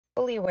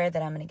fully aware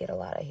that I'm going to get a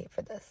lot of hate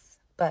for this,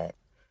 but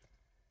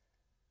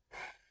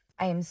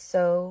I am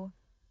so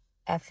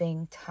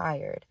effing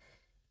tired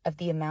of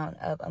the amount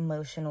of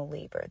emotional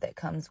labor that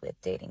comes with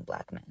dating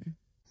black men.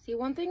 See,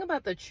 one thing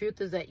about the truth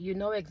is that you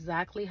know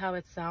exactly how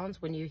it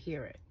sounds when you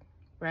hear it,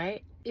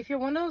 right? If you're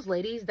one of those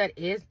ladies that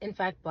is in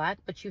fact black,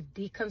 but you've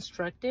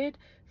deconstructed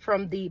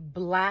from the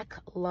black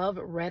love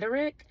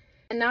rhetoric,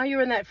 and now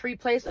you're in that free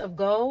place of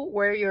go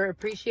where you're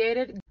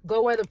appreciated,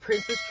 go where the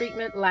princess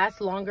treatment lasts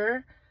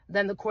longer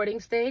than the courting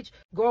stage,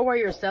 go where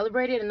you're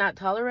celebrated and not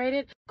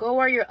tolerated, go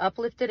where you're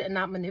uplifted and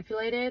not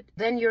manipulated,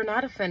 then you're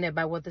not offended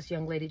by what this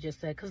young lady just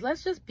said. Because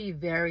let's just be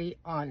very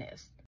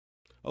honest.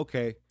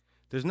 Okay,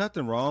 there's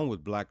nothing wrong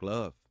with black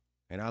love,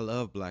 and I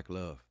love black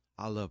love.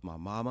 I love my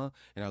mama,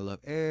 and I love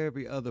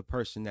every other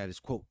person that is,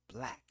 quote,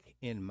 black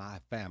in my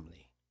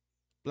family.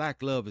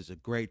 Black love is a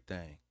great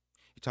thing.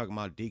 You're talking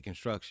about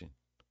deconstruction.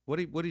 What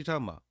are you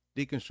talking about?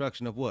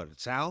 Deconstruction of what? The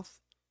South?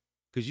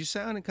 Because you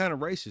sounding kind of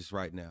racist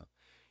right now.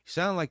 You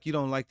sound like you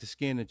don't like the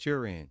skin that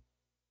you're in.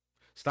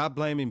 Stop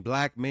blaming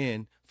black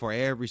men for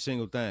every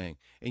single thing.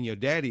 And your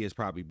daddy is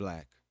probably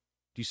black.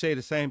 Do you say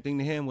the same thing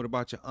to him? What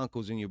about your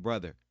uncles and your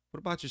brother? What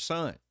about your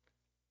son?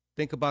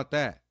 Think about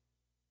that.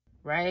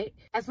 Right?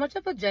 As much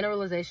of a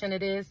generalization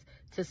it is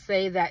to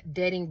say that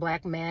dating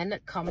black men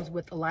comes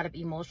with a lot of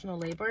emotional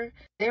labor,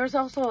 there's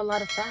also a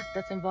lot of fact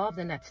that's involved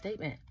in that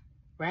statement,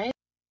 right?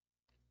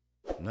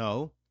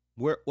 No.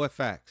 What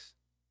facts?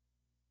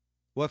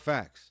 What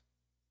facts?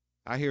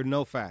 I hear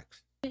no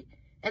facts.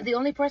 And the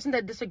only person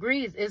that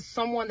disagrees is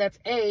someone that's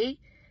a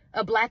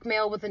black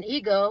male with an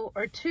ego,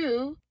 or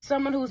two,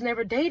 someone who's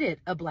never dated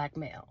a black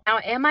male. Now,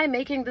 am I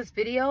making this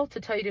video to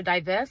tell you to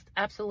divest?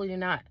 Absolutely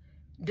not.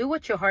 Do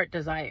what your heart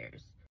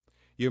desires.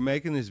 You're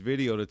making this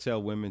video to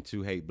tell women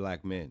to hate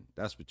black men.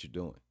 That's what you're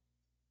doing.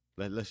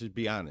 Let's just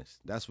be honest.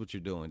 That's what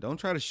you're doing. Don't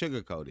try to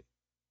sugarcoat it.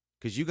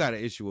 Because you got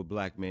an issue with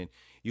black men.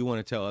 You want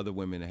to tell other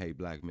women to hate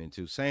black men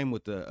too. Same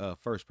with the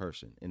first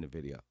person in the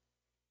video.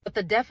 But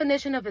the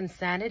definition of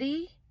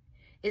insanity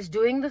is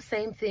doing the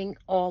same thing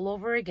all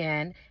over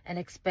again and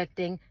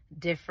expecting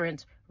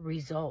different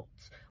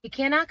results. We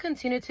cannot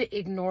continue to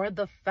ignore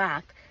the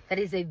fact that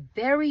it's a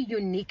very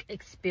unique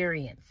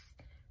experience,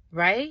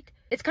 right?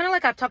 It's kind of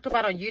like I've talked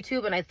about on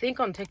YouTube and I think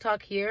on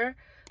TikTok here,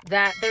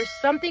 that there's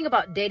something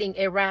about dating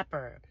a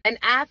rapper, an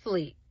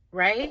athlete,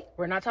 right?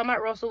 We're not talking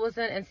about Russell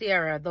Wilson and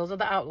Ciara. Those are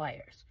the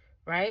outliers,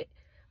 right?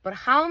 But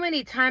how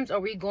many times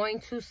are we going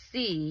to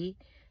see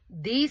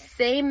these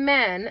same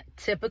men,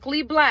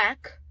 typically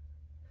black,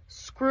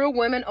 screw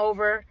women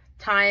over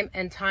time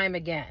and time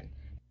again?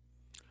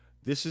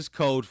 This is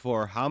code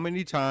for how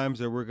many times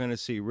that we're going to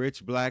see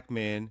rich black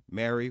men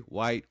marry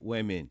white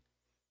women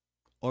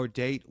or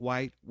date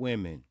white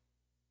women.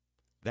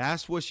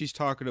 That's what she's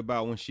talking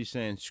about when she's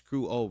saying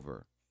screw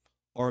over.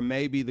 Or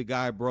maybe the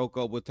guy broke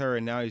up with her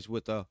and now he's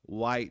with a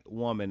white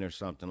woman or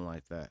something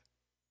like that.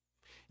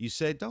 You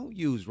said don't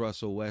use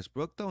Russell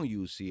Westbrook, don't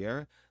use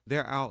Ciara.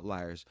 They're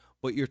outliers.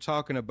 But you're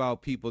talking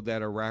about people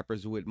that are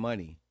rappers with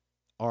money.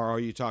 Or are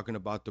you talking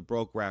about the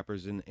broke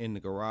rappers in the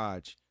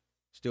garage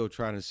still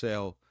trying to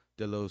sell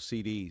the little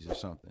CDs or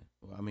something?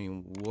 I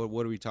mean,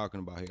 what are we talking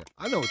about here?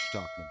 I know what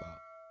you're talking about.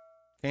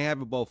 Can't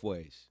have it both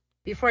ways.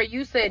 Before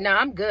you say, nah,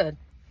 I'm good.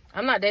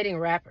 I'm not dating a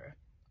rapper,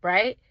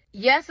 right?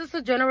 Yes, it's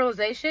a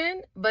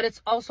generalization, but it's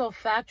also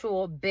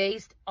factual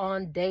based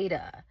on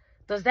data.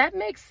 Does that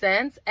make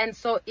sense? And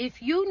so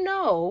if you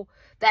know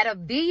that a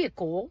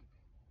vehicle...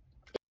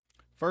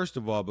 First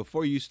of all,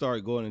 before you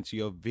start going into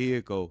your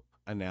vehicle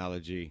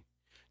analogy,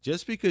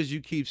 just because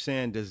you keep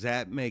saying, does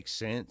that make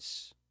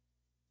sense?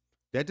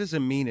 That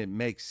doesn't mean it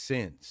makes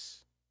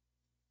sense.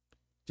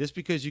 Just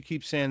because you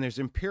keep saying there's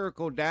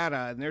empirical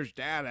data and there's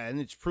data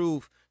and it's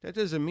proof, that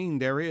doesn't mean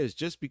there is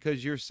just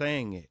because you're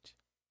saying it.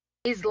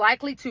 Is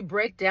likely to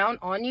break down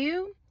on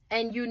you,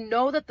 and you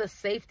know that the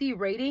safety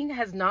rating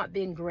has not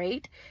been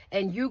great,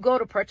 and you go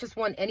to purchase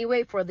one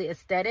anyway for the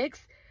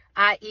aesthetics,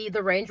 i.e.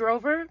 the Range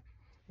Rover,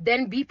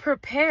 then be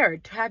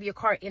prepared to have your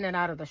car in and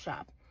out of the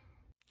shop.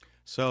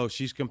 So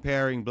she's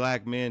comparing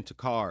black men to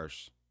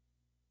cars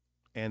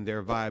and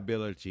their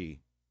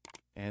viability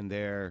and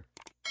their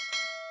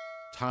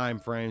time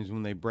frames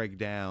when they break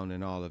down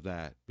and all of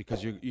that,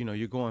 because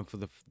you're going for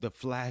the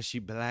flashy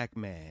black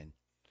man.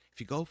 If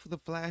you go for the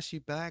flashy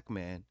black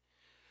man,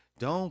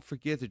 don't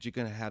forget that you're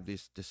going to have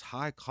this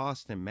high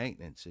cost and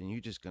maintenance, and you're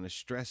just going to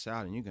stress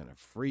out and you're going to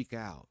freak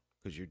out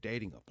because you're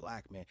dating a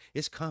black man.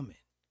 It's coming.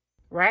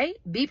 Right?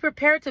 Be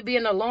prepared to be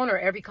in a loaner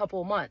every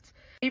couple of months.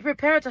 Be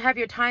prepared to have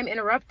your time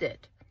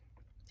interrupted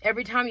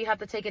every time you have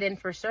to take it in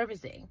for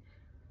servicing.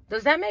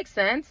 Does that make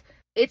sense?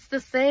 It's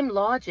the same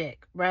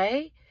logic,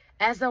 right?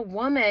 As a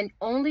woman,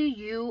 only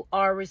you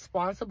are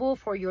responsible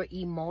for your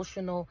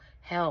emotional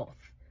health,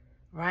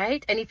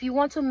 right? And if you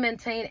want to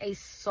maintain a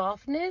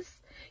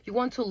softness, you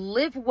want to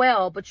live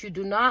well, but you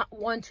do not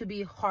want to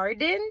be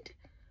hardened,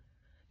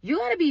 you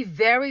got to be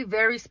very,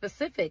 very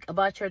specific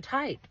about your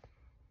type.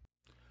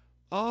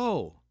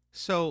 Oh,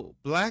 so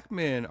black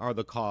men are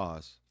the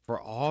cause for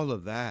all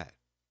of that.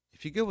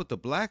 If you get with the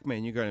black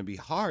man, you're going to be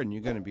hardened.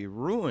 You're going to be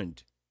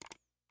ruined.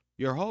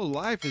 Your whole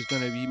life is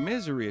going to be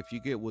misery if you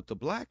get with the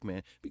black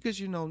man,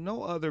 because you know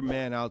no other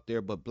man out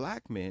there but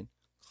black men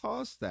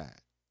cause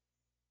that.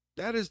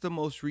 That is the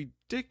most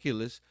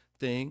ridiculous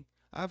thing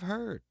I've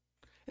heard.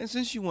 And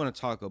since you want to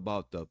talk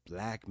about the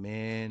black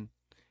man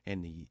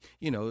and the,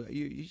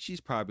 she's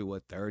probably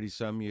what, 30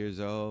 some years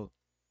old.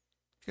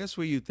 Guess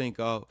where you think,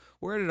 oh,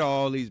 where did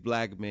all these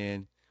black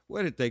men,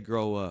 where did they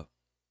grow up?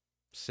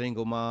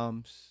 Single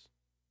moms?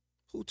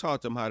 Who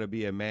taught them how to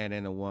be a man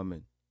and a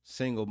woman?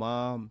 Single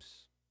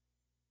moms?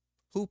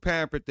 Who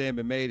pampered them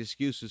and made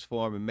excuses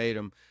for them and made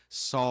them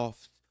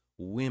soft,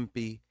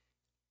 wimpy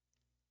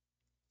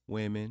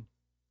women?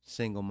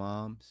 Single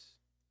moms.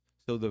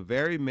 So the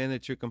very men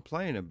that you're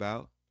complaining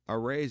about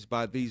are raised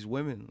by these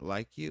women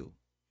like you.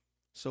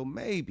 So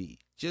maybe,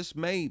 just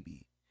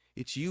maybe,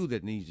 it's you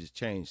that needs to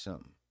change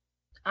something.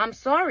 I'm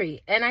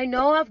sorry. And I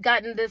know I've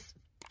gotten this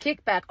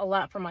kickback a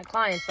lot from my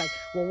clients. Like,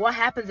 well, what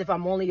happens if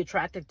I'm only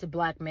attracted to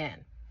black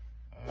men?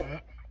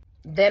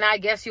 Then I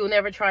guess you'll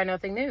never try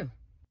nothing new.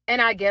 And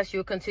I guess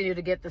you'll continue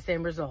to get the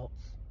same results.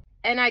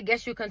 And I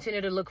guess you'll continue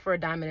to look for a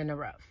diamond in the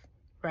rough,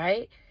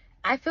 right?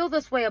 I feel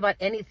this way about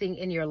anything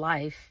in your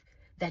life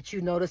that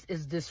you notice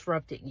is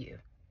disrupting you.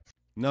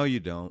 No, you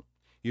don't.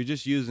 You're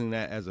just using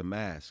that as a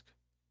mask.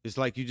 It's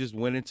like you just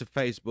went into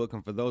Facebook,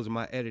 and for those of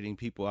my editing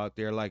people out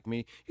there like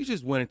me, you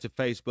just went into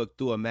Facebook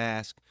through a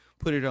mask,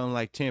 put it on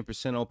like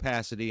 10%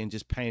 opacity, and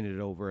just painted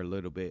it over a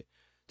little bit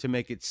to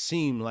make it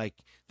seem like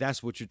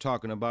that's what you're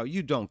talking about.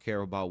 You don't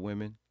care about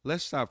women.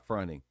 Let's stop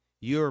fronting.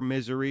 You're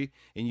misery,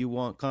 and you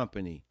want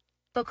company.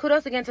 So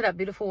kudos again to that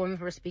beautiful woman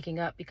for speaking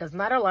up, because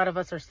not a lot of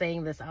us are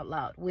saying this out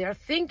loud. We are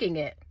thinking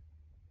it,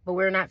 but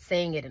we're not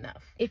saying it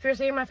enough. If you're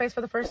seeing my face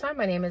for the first time,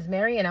 my name is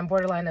Mary, and I'm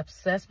borderline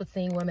obsessed with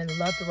seeing women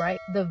loved right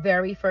the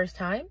very first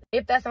time.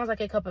 If that sounds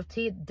like a cup of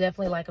tea,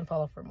 definitely like and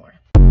follow for more.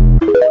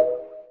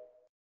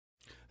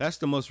 That's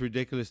the most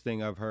ridiculous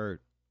thing I've heard.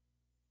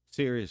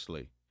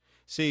 Seriously.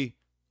 See,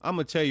 I'm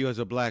going to tell you as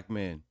a black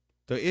man,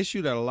 the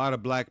issue that a lot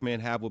of black men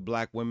have with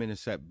black women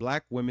is that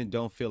black women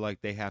don't feel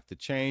like they have to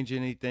change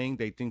anything.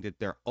 They think that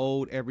they're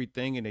owed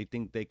everything, and they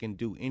think they can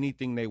do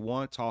anything they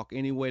want, talk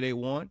any way they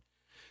want,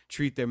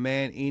 treat their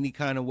man any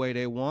kind of way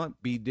they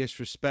want, be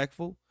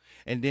disrespectful,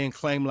 and then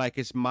claim like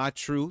it's my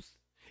truth.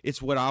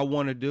 It's what I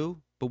want to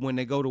do. But when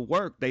they go to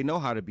work, they know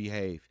how to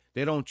behave.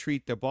 They don't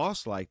treat their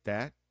boss like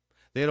that.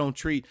 They don't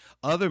treat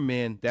other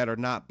men that are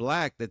not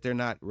black, that they're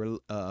not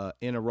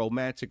in a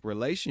romantic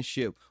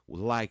relationship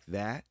like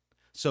that.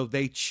 So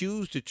they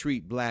choose to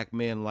treat black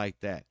men like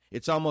that.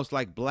 It's almost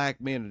like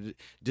black men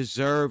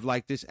deserve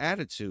like this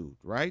attitude,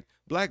 right?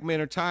 Black men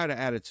are tired of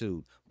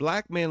attitude.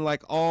 Black men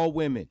like all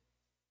women.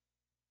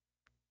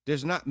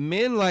 There's not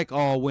men like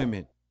all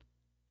women,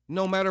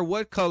 no matter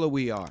what color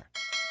we are.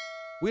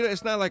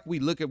 It's not like we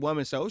look at women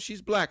and say, oh,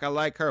 she's black, I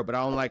like her, but I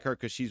don't like her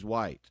because she's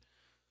white.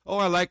 Oh,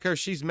 I like her,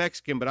 she's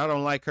Mexican, but I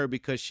don't like her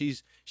because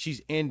she's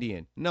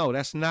Indian. No,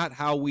 that's not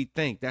how we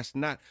think. That's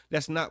not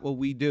what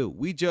we do.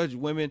 We judge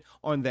women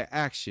on their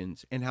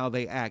actions and how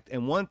they act.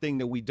 And one thing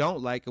that we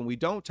don't like and we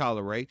don't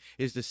tolerate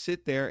is to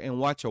sit there and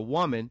watch a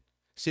woman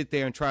sit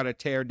there and try to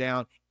tear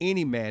down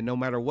any man, no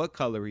matter what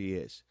color he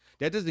is.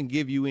 That doesn't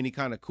give you any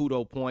kind of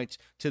kudo points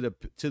to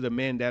the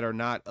men that are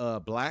not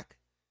black,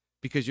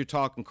 because you're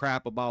talking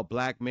crap about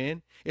black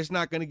men. It's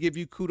not going to give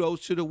you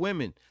kudos to the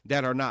women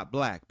that are not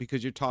black,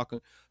 because you're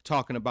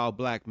talking about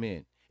black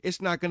men.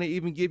 It's not going to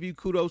even give you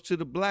kudos to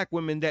the black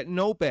women that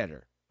know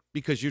better,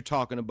 because you're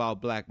talking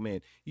about black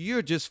men.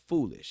 You're just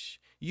foolish.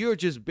 You're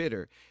just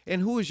bitter.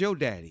 And who is your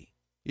daddy?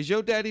 Is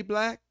your daddy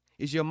black?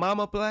 Is your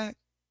mama black?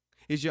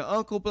 Is your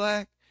uncle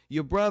black?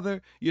 Your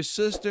brother? Your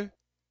sister?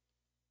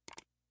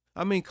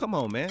 I mean, come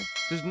on, man.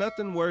 There's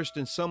nothing worse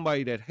than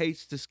somebody that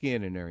hates the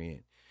skin in their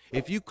end.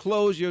 If you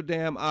close your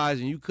damn eyes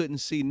and you couldn't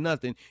see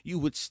nothing, you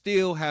would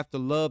still have to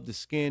love the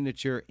skin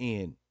that you're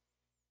in.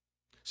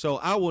 So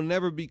I will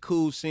never be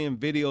cool seeing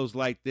videos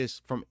like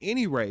this from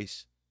any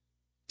race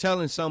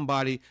telling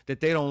somebody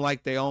that they don't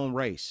like their own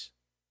race.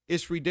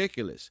 It's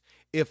ridiculous.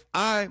 If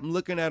I'm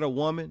looking at a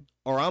woman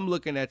or I'm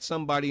looking at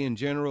somebody in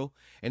general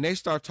and they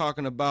start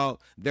talking about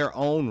their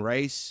own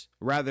race,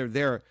 rather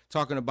they're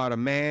talking about a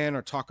man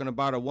or talking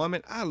about a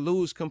woman, I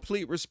lose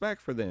complete respect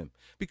for them.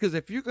 Because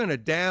if you're going to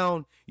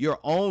down your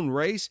own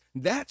race,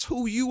 that's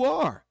who you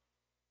are.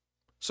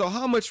 So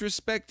how much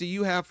respect do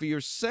you have for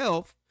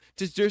yourself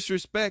to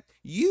disrespect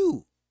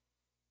you?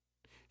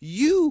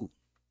 You're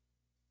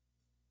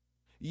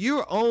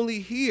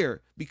only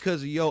here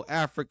because of your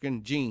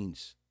African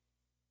genes.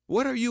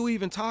 What are you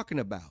even talking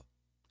about?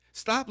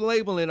 Stop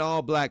labeling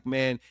all black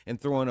men and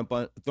throwing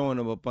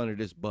them up under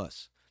this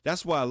bus.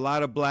 That's why a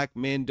lot of black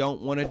men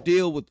don't want to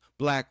deal with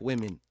black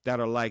women that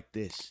are like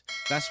this.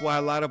 That's why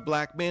a lot of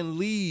black men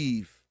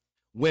leave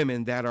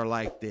women that are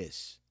like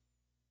this.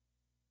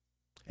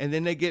 And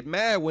then they get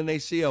mad when they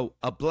see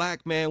a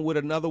black man with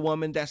another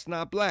woman that's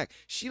not black.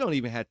 She don't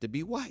even have to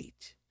be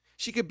white.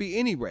 She could be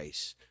any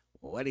race.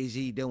 What is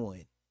he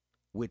doing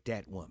with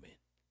that woman?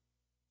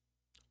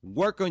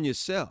 Work on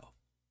yourself.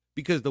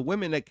 because the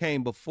women that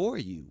came before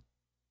you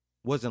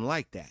wasn't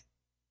like that.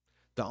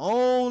 The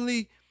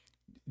only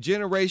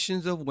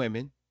generations of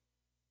women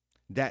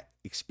that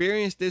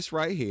experienced this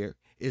right here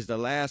is the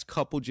last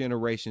couple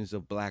generations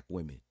of black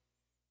women.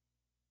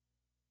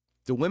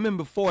 The women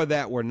before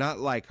that were not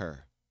like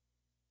her.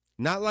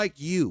 Not like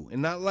you,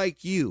 and not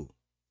like you.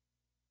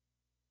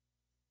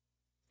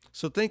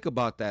 So think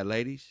about that,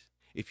 ladies.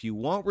 If you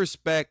want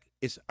respect,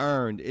 it's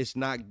earned, it's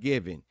not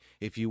given.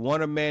 If you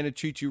want a man to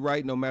treat you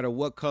right, no matter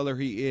what color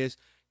he is,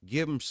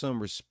 give him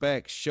some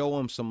respect, show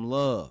him some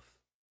love.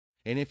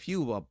 And if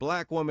you a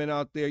black woman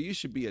out there, you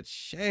should be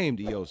ashamed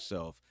of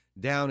yourself,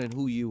 down in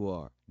who you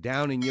are,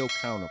 down in your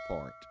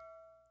counterpart.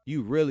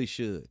 You really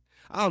should.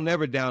 I'll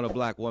never down a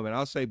black woman.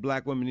 I'll say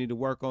black women need to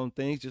work on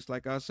things, just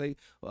like I'll say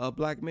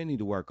black men need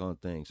to work on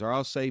things. Or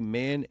I'll say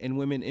men and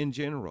women in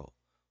general.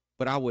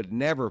 But I would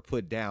never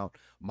put down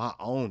my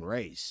own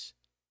race.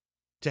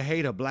 To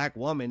hate a black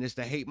woman is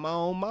to hate my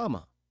own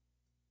mama.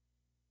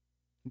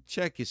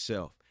 Check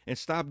yourself and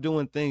stop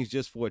doing things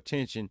just for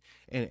attention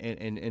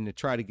and to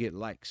try to get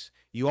likes.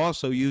 You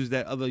also use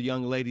that other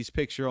young lady's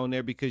picture on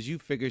there because you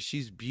figure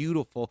she's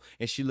beautiful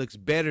and she looks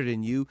better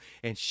than you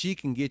and she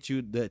can get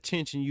you the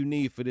attention you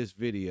need for this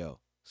video.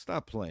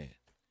 Stop playing.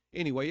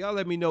 Anyway, y'all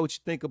let me know what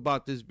you think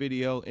about this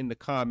video in the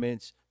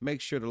comments.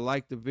 Make sure to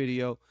like the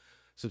video.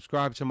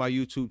 Subscribe to my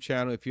YouTube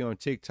channel. If you're on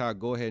TikTok,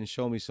 go ahead and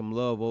show me some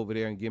love over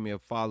there and give me a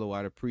follow.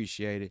 I'd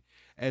appreciate it.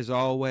 As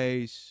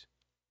always,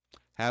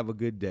 have a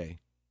good day.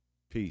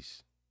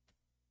 Peace.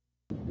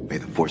 May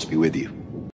the force be with you.